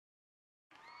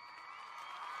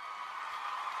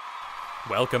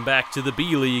Welcome back to the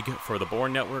B League for the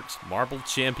Bourne Network's Marble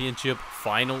Championship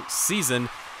final season.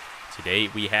 Today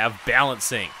we have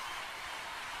balancing.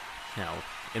 Now,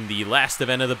 in the last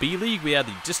event of the B League, we had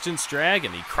the distance drag,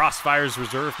 and the Crossfire's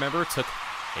reserve member took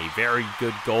a very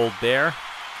good gold there.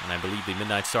 And I believe the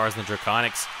Midnight Stars and the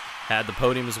Draconics had the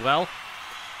podium as well.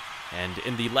 And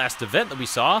in the last event that we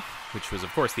saw, which was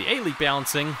of course the A League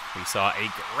balancing, we saw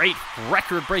a great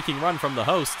record-breaking run from the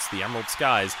hosts, the Emerald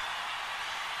Skies.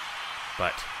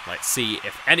 But let's see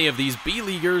if any of these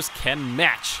B-Leaguers can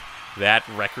match that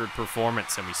record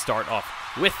performance. And we start off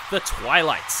with the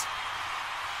Twilights,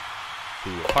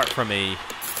 who, apart from a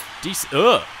decent...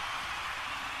 well,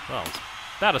 I was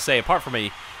about to say, apart from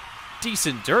a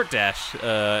decent dirt dash,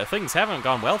 things haven't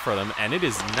gone well for them, and it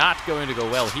is not going to go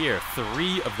well here.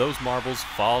 3 of those marbles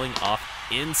falling off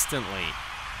instantly.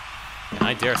 And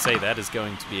I dare say that is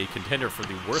going to be a contender for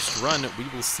the worst run we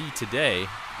will see today.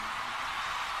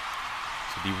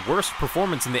 So the worst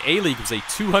performance in the A-League was a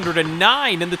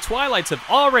 209, and the Twilights have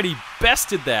already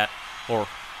bested that. Or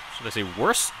should I say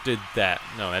worsted that?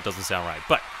 No, that doesn't sound right.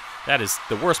 But that is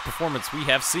the worst performance we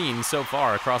have seen so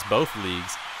far across both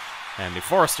leagues. And the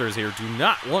Foresters here do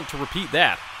not want to repeat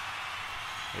that.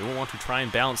 They will want to try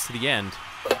and balance to the end.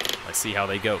 Let's see how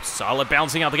they go. Solid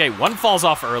bouncing out the gate. One falls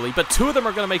off early, but 2 of them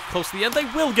are going to make it close to the end. They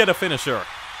will get a finisher.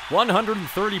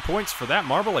 130 points for that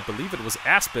marble. I believe it was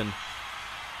Aspen.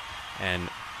 And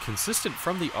consistent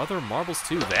from the other marbles,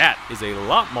 too. That is a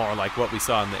lot more like what we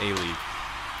saw in the A-League.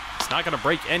 It's not going to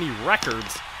break any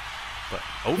records, but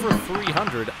over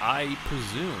 300, I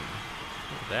presume.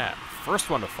 Look at that.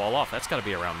 First one to fall off, that's got to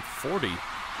be around 40.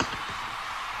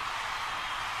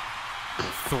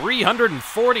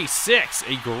 346,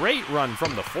 a great run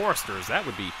from the Foresters. That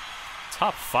would be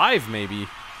top 5 maybe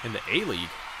in the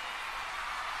A-League.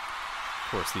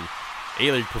 Of course, the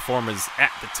A-League performers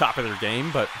at the top of their game,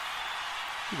 but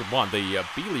you would want the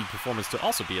B-League performance to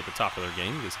also be at the top of their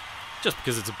game, because just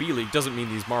because it's a B-League doesn't mean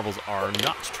these marbles are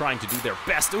not trying to do their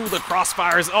best. Ooh, the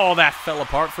Crossfires, oh, that fell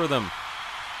apart for them.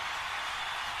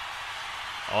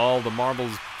 All the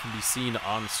marbles can be seen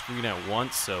on screen at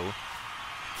once, so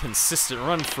consistent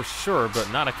run for sure, but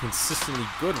not a consistently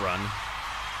good run.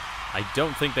 I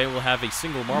don't think they will have a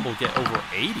single marble get over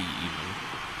 80 even.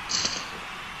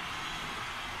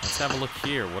 Let's have a look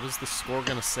here. What is the score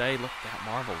going to say? Look, that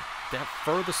marble. That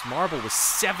furthest marble was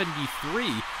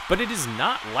 73, but it is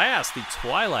not last. The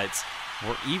Twilights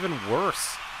were even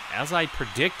worse. As I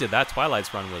predicted, that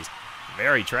Twilights run was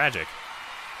very tragic.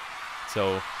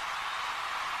 So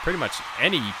pretty much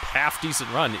any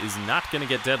half-decent run is not going to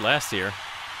get dead last here.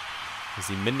 As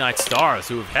the Midnight Stars,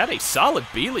 who have had a solid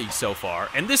B-League so far,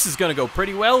 and this is going to go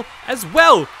pretty well as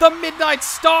well. The Midnight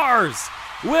Stars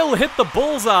will hit the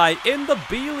bullseye in the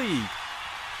B-League.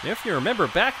 If you remember,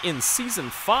 back in Season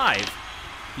 5,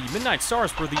 the Midnight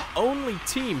Stars were the only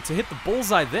team to hit the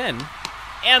bullseye then,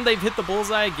 and they've hit the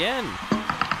bullseye again.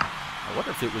 I wonder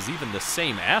if it was even the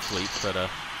same athlete, but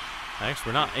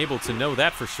actually, we're not able to know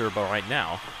that for sure right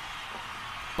now.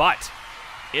 But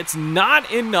it's not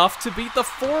enough to beat the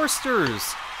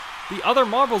Foresters. The other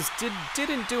marbles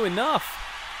didn't do enough,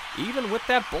 even with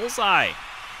that bullseye.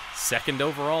 Second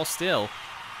overall still.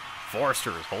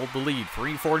 Foresters hold the lead,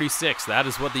 346. That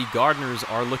is what the Gardeners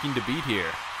are looking to beat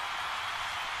here.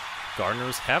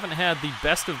 Gardeners haven't had the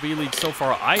best of B-League so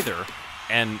far either,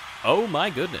 and oh my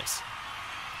goodness.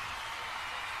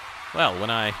 Well, when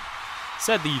I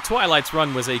said the Twilights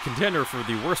run was a contender for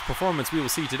the worst performance we will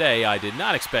see today, I did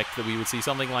not expect that we would see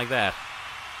something like that.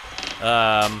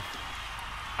 I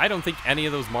don't think any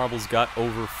of those marbles got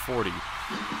over 40.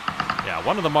 Yeah,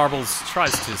 one of the marbles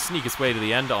tries to sneak its way to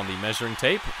the end on the measuring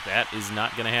tape. That is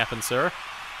not going to happen, sir.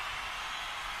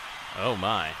 Oh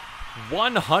my.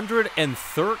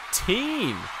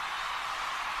 113!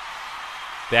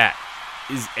 That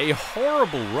is a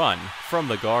horrible run from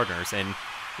the Gardeners, and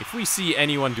if we see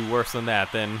anyone do worse than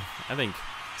that, then I think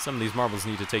some of these marbles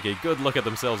need to take a good look at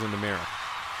themselves in the mirror.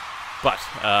 But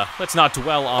let's not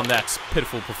dwell on that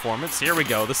pitiful performance. Here we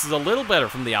go. This is a little better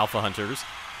from the Alpha Hunters.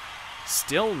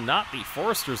 Still not the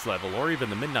Foresters level or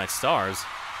even the Midnight Stars,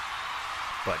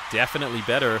 but definitely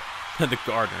better than the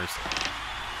Gardeners.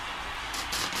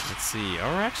 Let's see. Or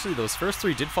actually, those first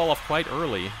 3 did fall off quite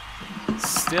early.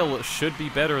 Still should be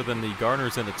better than the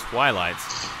Gardeners and the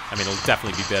Twilights. I mean, it'll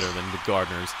definitely be better than the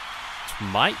Gardeners. It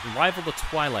might rival the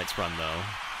Twilights run, though.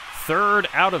 3rd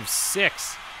out of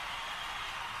 6.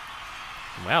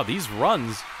 Wow, these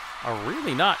runs are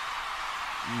really not...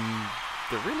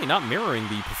 they're really not mirroring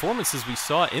the performances we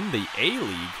saw in the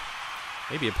A-League.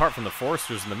 Maybe apart from the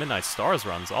Foresters and the Midnight Stars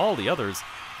runs, all the others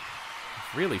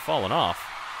have really fallen off.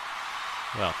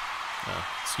 Well,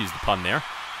 Excuse the pun there.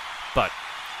 But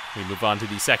we move on to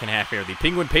the second half here. The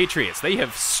Penguin Patriots, they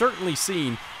have certainly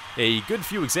seen a good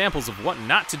few examples of what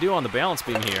not to do on the balance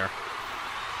beam here.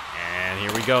 And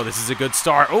here we go. This is a good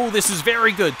start. Oh, this is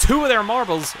very good. 2 of their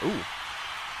marbles. Ooh.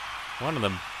 One of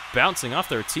them bouncing off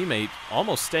their teammate,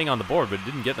 almost staying on the board, but it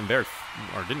didn't get them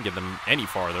didn't get them any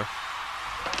farther.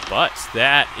 But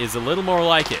that is a little more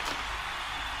like it.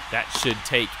 That should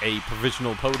take a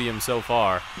provisional podium so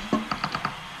far.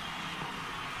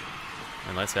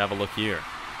 And let's have a look here.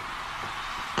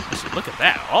 Actually, look at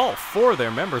that. All 4 of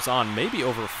their members on maybe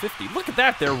over 50. Look at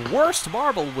that. Their worst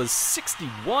marble was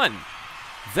 61.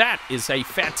 That is a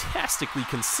fantastically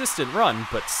consistent run,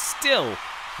 but still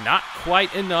not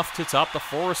quite enough to top the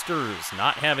Foresters.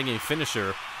 Not having a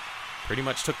finisher pretty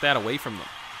much took that away from them.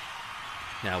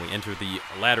 Now we enter the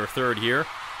latter third here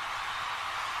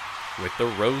with the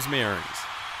Rosemaries.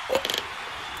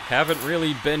 Haven't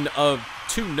really been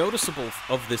too noticeable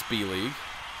of this B-League.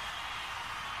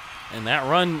 And that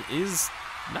run is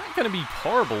not going to be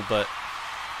horrible, but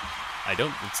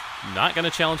it's not going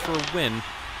to challenge for a win.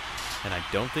 And I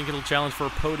don't think it'll challenge for a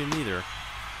podium either.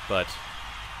 But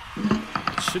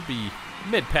it should be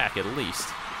mid-pack at least.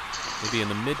 Maybe in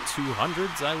the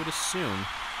mid-200s, I would assume,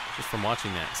 just from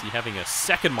watching that. See, having a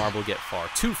second marble get far.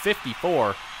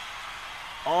 254.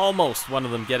 Almost one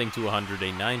of them getting to 100.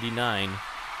 A 99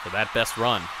 for that best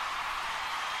run.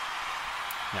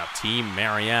 Now, Team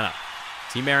Mariana.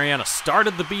 Team Mariana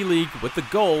started the B-League with the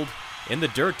gold in the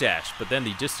dirt dash, but then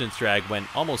the distance drag went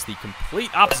almost the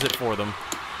complete opposite for them.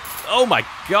 Oh my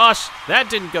gosh, that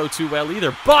didn't go too well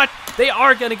either, but they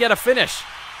are going to get a finish.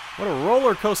 What a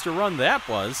roller coaster run that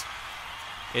was.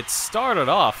 It started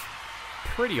off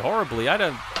pretty horribly.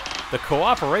 The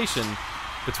cooperation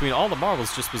between all the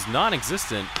marbles just was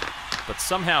non-existent, but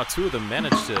somehow 2 of them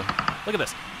managed to... Look at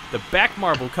this. The back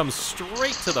marble comes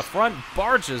straight to the front,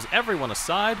 barges everyone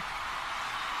aside,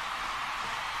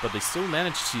 but they still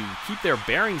managed to keep their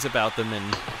bearings about them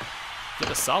and get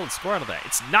a solid score out of that.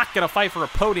 It's not going to fight for a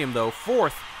podium, though.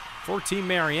 4th for Team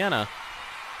Mariana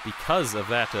because of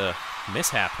that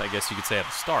mishap, I guess you could say, at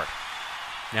the start.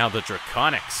 Now the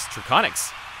Draconics.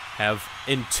 Draconics have,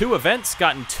 in 2 events,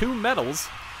 gotten 2 medals.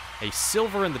 A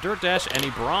silver in the dirt dash and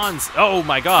a bronze. Oh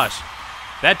my gosh.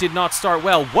 That did not start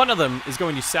well. One of them is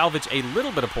going to salvage a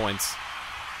little bit of points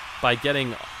by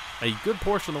getting a good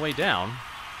portion of the way down.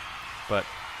 But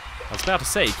I was about to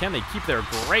say, can they keep their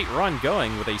great run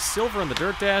going with a silver in the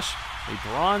dirt dash, a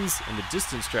bronze in the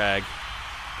distance drag?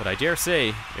 But I dare say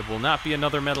it will not be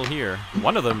another medal here.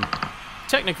 One of them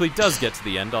technically does get to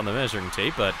the end on the measuring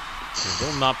tape, but it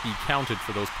will not be counted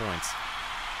for those points.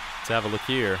 Let's have a look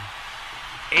here.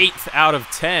 8th out of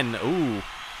 10. Ooh,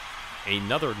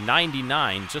 another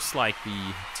 99, just like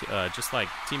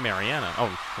Team Mariana.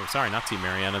 Oh, sorry, not Team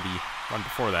Mariana. The one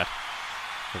before that,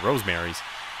 the Rosemaries.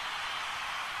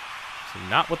 So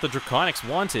not what the Draconics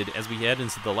wanted as we head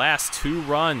into the last 2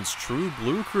 runs. True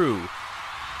Blue Crew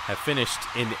have finished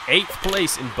in 8th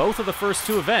place in both of the first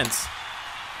 2 events.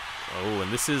 Oh,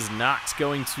 and this is not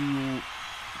going to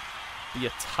be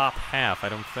a top half, I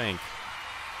don't think.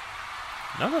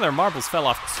 None of their marbles fell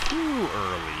off too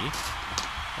early.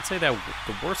 I'd say that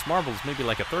the worst marbles maybe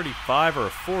like a 35 or a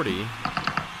 40.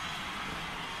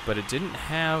 But it didn't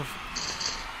have...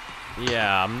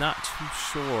 Yeah, I'm not too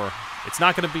sure. It's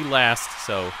not going to be last,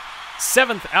 so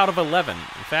 7th out of 11.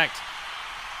 In fact,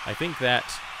 I think that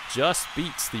just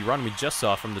beats the run we just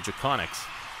saw from the Draconics.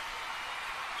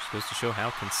 Just goes to show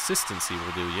how consistency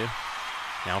will do you.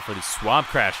 Now for the Swamp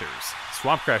Crashers.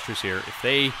 Swamp Crashers here, if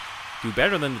they do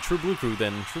better than the True Blue Crew,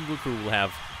 then True Blue Crew will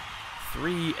have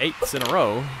 3 8s in a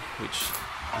row, which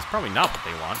is probably not what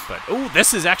they want, but oh,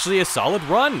 this is actually a solid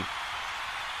run.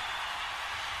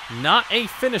 Not a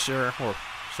finisher, or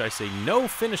should I say no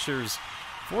finishers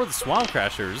for the Swamp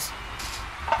Crashers,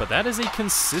 but that is a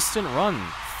consistent run.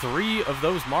 3 of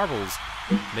those marbles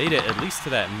made it at least to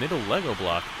that middle Lego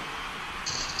block,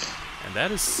 and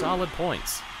that is solid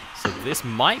points. So this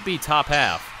might be top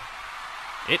half.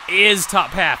 It is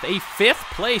top half. A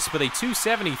 5th place with a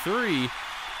 273,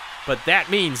 but that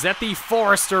means that the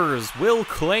Foresters will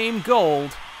claim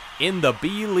gold in the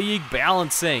B-League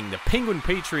balancing. The Penguin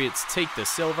Patriots take the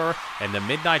silver, and the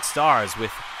Midnight Stars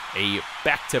with a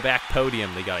back-to-back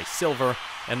podium. They got a silver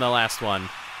in the last one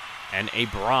and a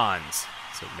bronze.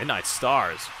 So Midnight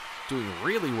Stars doing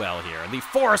really well here. And the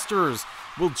Foresters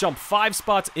will jump 5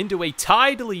 spots into a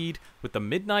tied lead with the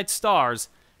Midnight Stars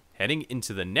heading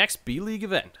into the next B-League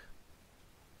event.